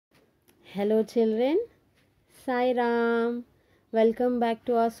Hello children, Sai Ram. Welcome back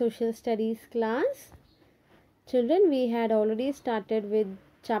to our social studies class. Children, we had already started with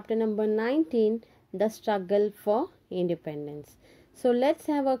chapter number 19, the struggle for independence. So let's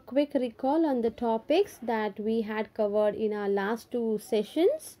have a quick recall on the topics that we had covered in our last two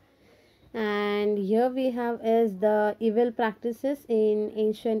sessions. And here we have is the evil practices in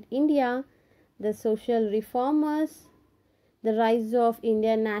ancient India, the social reformers, the rise of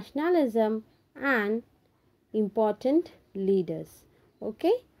Indian nationalism, and important leaders.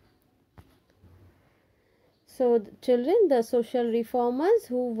 Okay. So children, the social reformers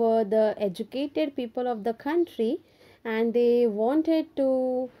who were the educated people of the country, and they wanted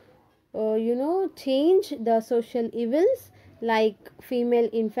to change the social evils like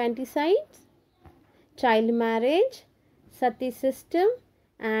female infanticide, child marriage, sati system,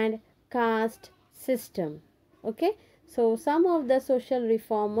 and caste system. Okay. So some of the social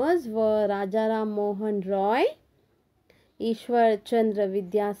reformers were Rajaram Mohan Roy, Ishwar Chandra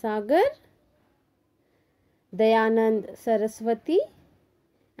Vidyasagar, Dayanand Saraswati,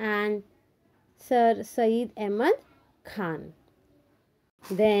 and Sir Syed Ahmad Khan.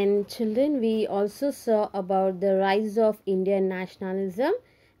 Then children, we also saw about the rise of Indian nationalism,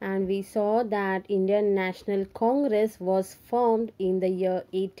 and we saw that Indian National Congress was formed in the year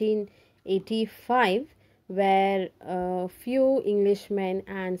 1885, where a few Englishmen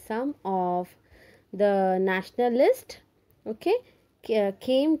and some of the nationalists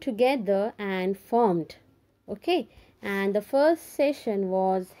came together and formed. Okay, and the first session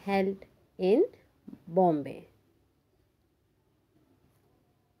was held in Bombay.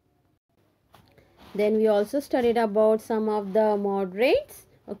 Then we also studied about some of the moderates,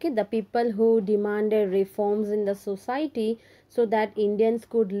 the people who demanded reforms in the society so that Indians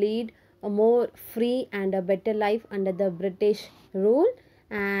could lead a more free and a better life under the British rule.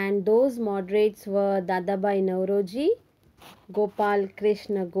 And those moderates were Dadabhai Naoroji, Gopal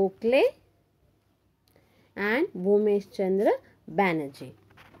Krishna Gokhale, and Bhumesh Chandra Banerjee.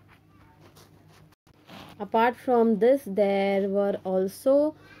 Apart from this, there were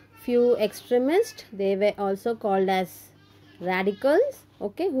also few extremists. They were also called as radicals,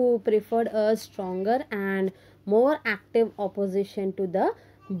 who preferred a stronger and more active opposition to the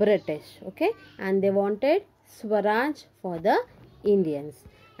British, and they wanted Swaraj for the Indians.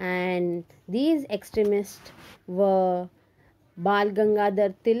 And these extremists were Bal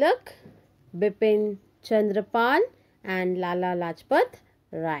Gangadhar Tilak, Bipin Chandrapal, and Lala Lajpat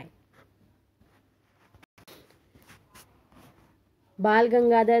Rai. Bal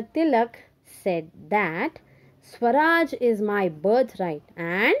Gangadhar Tilak said that Swaraj is my birthright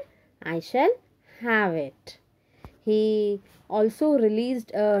and I shall have it. He also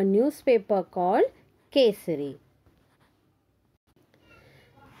released a newspaper called Kesari.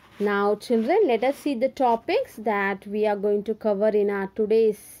 Now children, let us see the topics that we are going to cover in our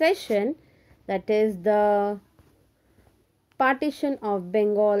today's session, that is the partition of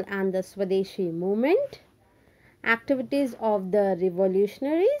Bengal and the Swadeshi movement, activities of the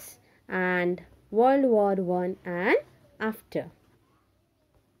revolutionaries, and World War I and after.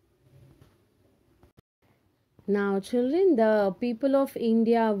 Now children, the people of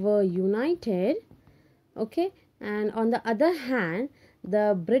India were united, and on the other hand,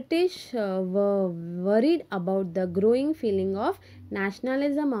 the British were worried about the growing feeling of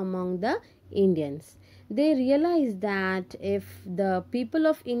nationalism among the Indians. They realized that if the people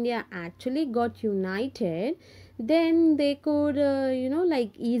of India actually got united, then they could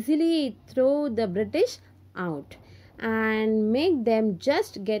easily throw the British out and make them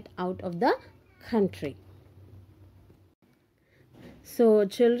just get out of the country. So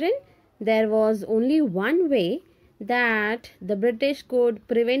children, there was only one way that the British could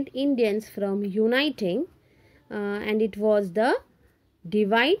prevent Indians from uniting, and it was the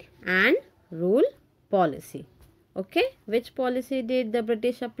divide and rule policy. Which policy did the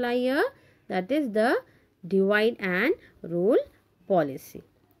British apply here? That is the divide and rule policy.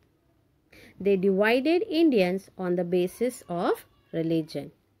 They divided Indians on the basis of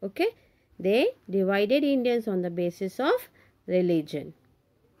religion. They divided Indians on the basis of religion.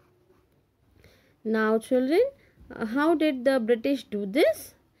 Now children, how did the British do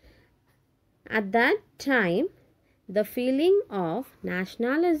this? At that time, the feeling of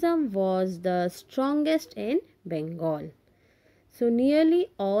nationalism was the strongest in Bengal. So nearly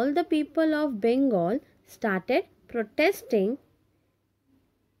all the people of Bengal started protesting.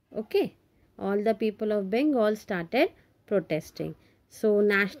 All the people of Bengal started protesting. So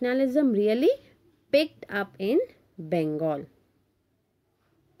nationalism really picked up in Bengal.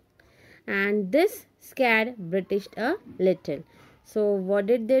 And this scared British a little. So what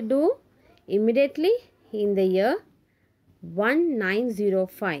did they do? immediately in the year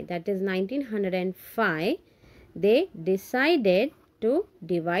 1905, that is 1905, they decided to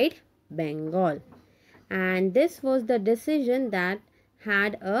divide Bengal, and this was the decision that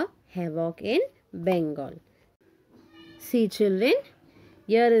had a havoc in Bengal. See children,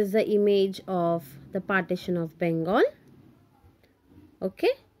 here is the image of the partition of Bengal.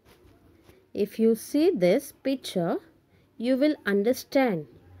 Okay, if you see this picture, you will understand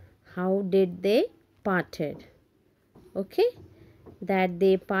how did they parted. Okay, that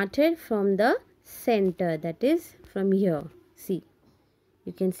they parted from the center, that is from here. See,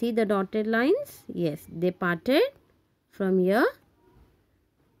 you can see the dotted lines. Yes, they parted from here.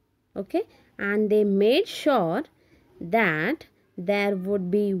 Okay, and they made sure that there would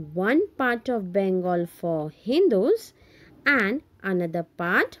be one part of Bengal for Hindus and another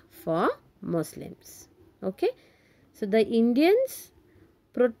part for Muslims. Okay, so the Indians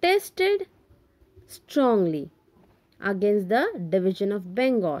protested strongly against the division of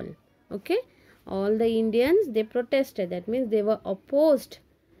Bengal. Okay, all the Indians, they protested. That means they were opposed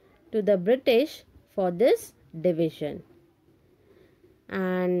to the British for this division,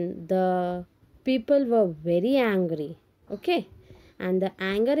 and the people were very angry. Okay, and the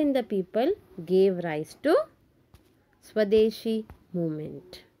anger in the people gave rise to Swadeshi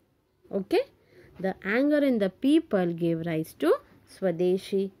movement. Okay, the anger in the people gave rise to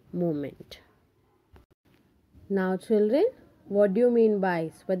Swadeshi movement. Now children, what do you mean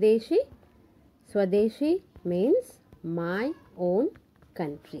by Swadeshi? Swadeshi means my own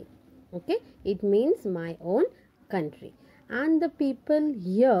country. Okay, it means my own country, and the people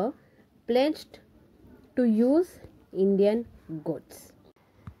here pledged to use Indian goods.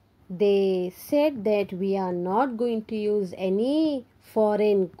 They said that we are not going to use any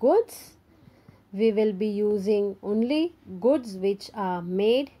foreign goods. We will be using only goods which are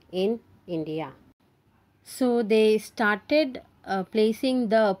made in India. So they started placing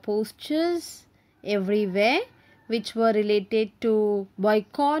the posters everywhere which were related to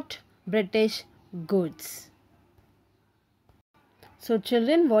boycott British goods. So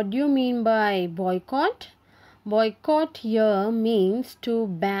children, what do you mean by boycott? Boycott here means to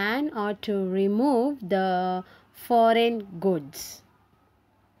ban or to remove the foreign goods.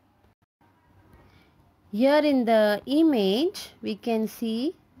 Here in the image we can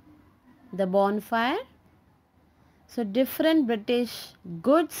see the bonfire. So different British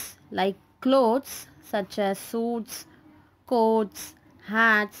goods like clothes such as suits, coats,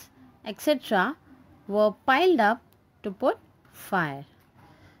 hats, etc. were piled up to put fire.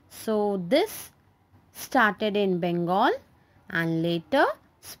 So this started in Bengal and later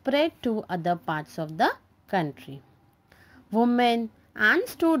spread to other parts of the country. Women and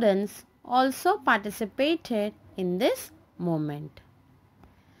students also participated in this movement,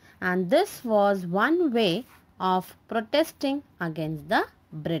 and this was one way of protesting against the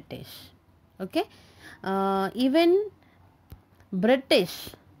British. Okay, even British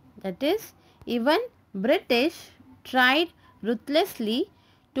tried ruthlessly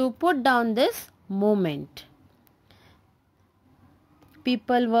to put down this movement.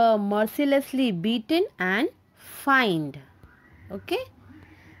 People were mercilessly beaten and fined. Okay,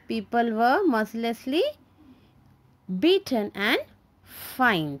 people were mercilessly beaten and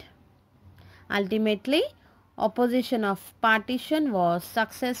fined. Ultimately, opposition of partition was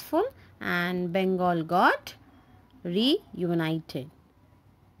successful and Bengal got reunited.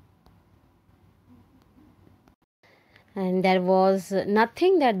 And there was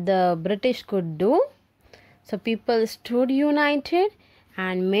nothing that the British could do. So people stood united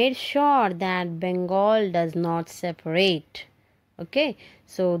and made sure that Bengal does not separate. Okay,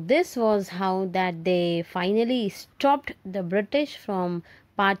 so this was how that they finally stopped the British from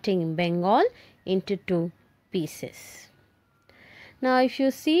parting Bengal into two pieces. Now if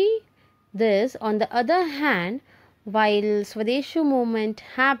you see this, on the other hand, while Swadeshi movement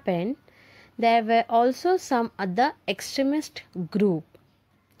happened, there were also some other extremist group.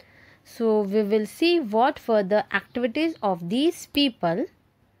 So we will see what were the activities of these people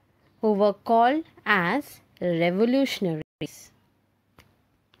who were called as revolutionaries.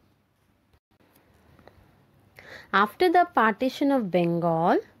 After the partition of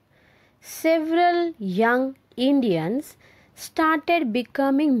Bengal, several young Indians started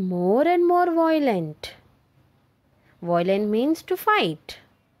becoming more and more violent. Violent means to fight.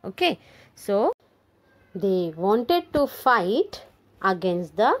 Okay, so they wanted to fight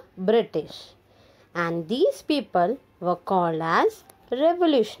against the British, and these people were called as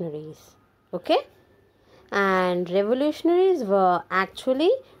revolutionaries. Okay, and revolutionaries were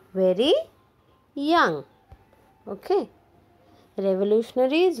actually very young. Okay,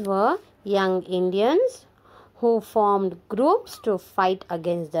 revolutionaries were young Indians who formed groups to fight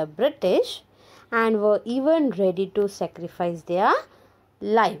against the British and were even ready to sacrifice their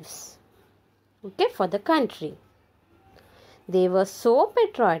lives, okay, for the country. They were so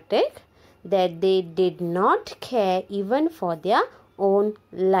patriotic that they did not care even for their own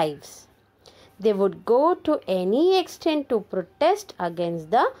lives. They would go to any extent to protest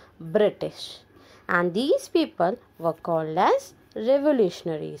against the British. And these people were called as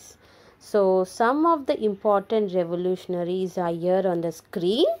revolutionaries. So some of the important revolutionaries are here on the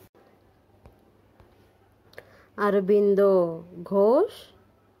screen. Aurobindo Ghosh,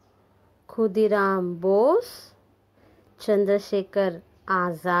 Khudiram Bose, Chandrasekhar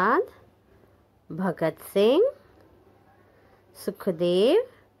Azad, Bhagat Singh, Sukhdev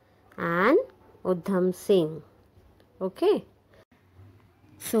and Udham Singh. Okay.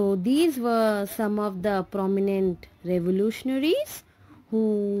 So these were some of the prominent revolutionaries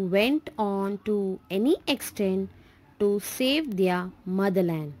who went on to any extent to save their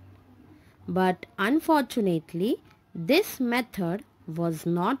motherland. But unfortunately, this method was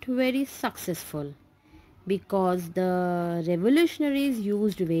not very successful because the revolutionaries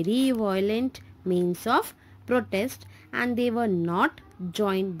used very violent means of protest and they were not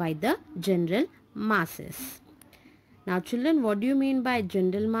joined by the general masses. Now children, what do you mean by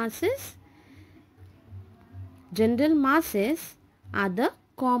general masses? General masses are the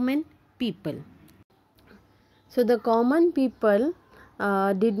common people. So the common people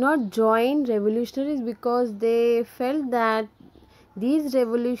did not join revolutionaries because they felt that these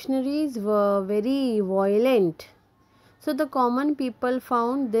revolutionaries were very violent. So the common people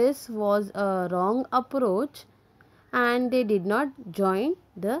found this was a wrong approach and they did not join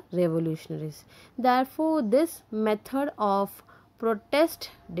the revolutionaries. Therefore, this method of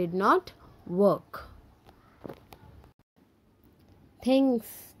protest did not work. Things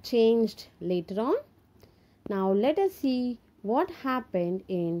changed later on. Now let us see what happened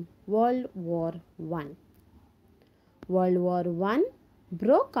in World War I. World War I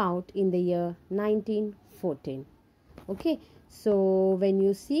broke out in the year 1914. Okay, so when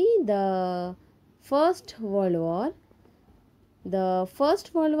you see the First World War, the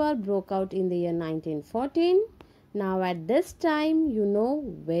First World War broke out in the year 1914. Now at this time, you know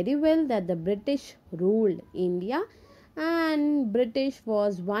very well that the British ruled India and British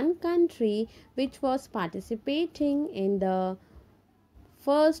was one country which was participating in the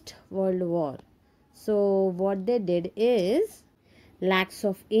First World War. So what they did is lakhs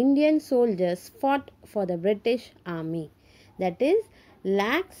of Indian soldiers fought for the British army. That is,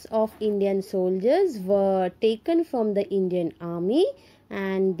 lakhs of Indian soldiers were taken from the Indian army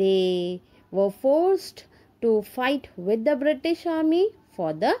and they were forced to fight with the British army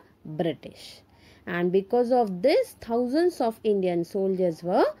for the British. And because of this, thousands of Indian soldiers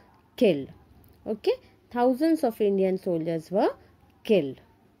were killed. Okay, thousands of Indian soldiers were killed.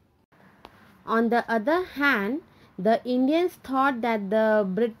 On the other hand, the Indians thought that the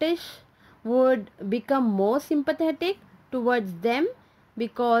British would become more sympathetic towards them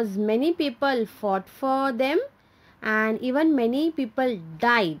because many people fought for them and even many people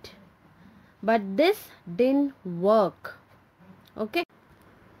died. But this didn't work. Okay.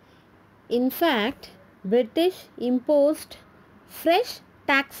 In fact, British imposed fresh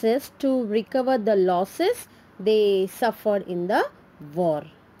taxes to recover the losses they suffered in the war.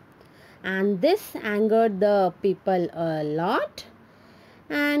 And this angered the people a lot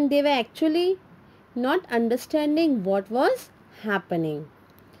and they were actually not understanding what was happening.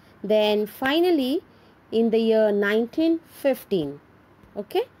 Then finally in the year 1915,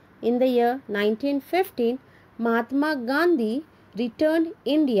 okay, in the year 1915, Mahatma Gandhi returned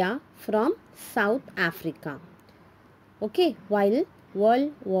India from South Africa, okay, while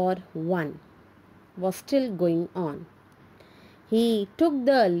World War I was still going on. He took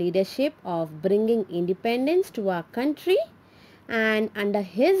the leadership of bringing independence to our country and under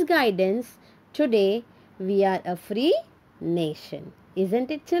his guidance, today we are a free nation.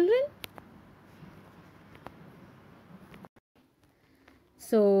 Isn't it, children?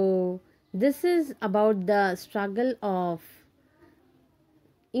 So, this is about the struggle of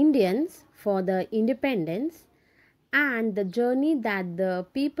Indians for the independence and the journey that the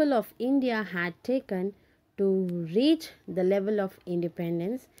people of India had taken to reach the level of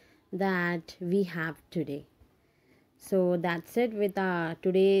independence that we have today. So that's it with our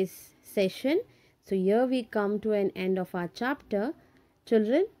today's session. So here we come to an end of our chapter.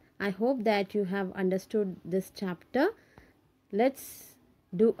 Children, I hope that you have understood this chapter. Let's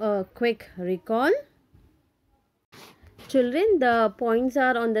do a quick recall. Children, the points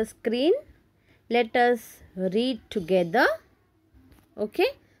are on the screen. Let us read together. Okay.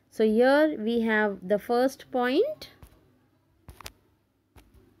 So here we have the first point.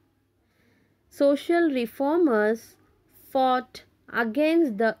 Social reformers fought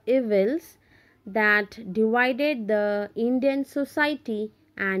against the evils that divided the Indian society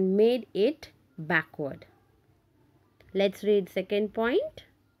and made it backward. Let's read second point.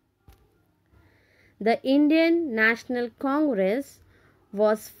 The Indian National Congress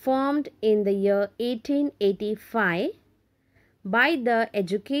was formed in the year 1885 by the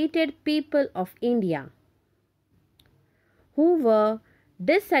educated people of India who were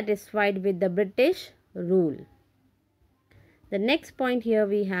dissatisfied with the British rule. The next point here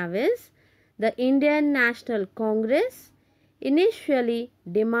we have is the Indian National Congress initially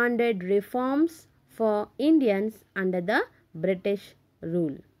demanded reforms for Indians under the British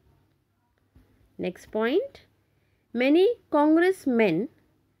rule. Next point. Many congressmen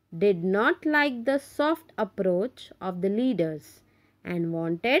did not like the soft approach of the leaders and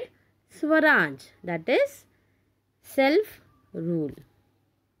wanted Swaraj, that is self-rule.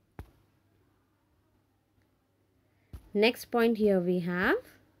 Next point here we have,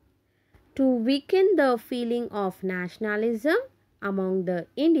 to weaken the feeling of nationalism among the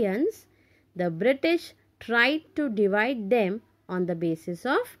Indians, the British tried to divide them on the basis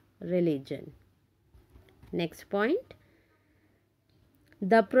of religion. Next point.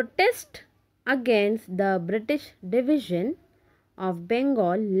 The protest against the British division of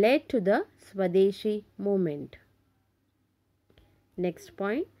Bengal led to the Swadeshi movement. Next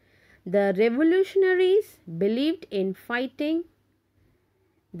point. The revolutionaries believed in fighting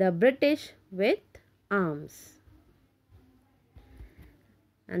the British with arms.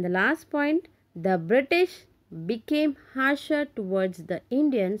 And the last point. The British became harsher towards the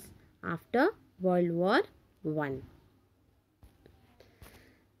Indians after World War I.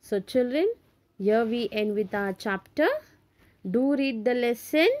 So children, here we end with our chapter. Do read the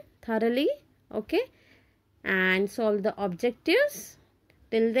lesson thoroughly, okay, and solve the objectives.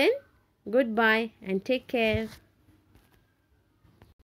 Till then, goodbye and take care.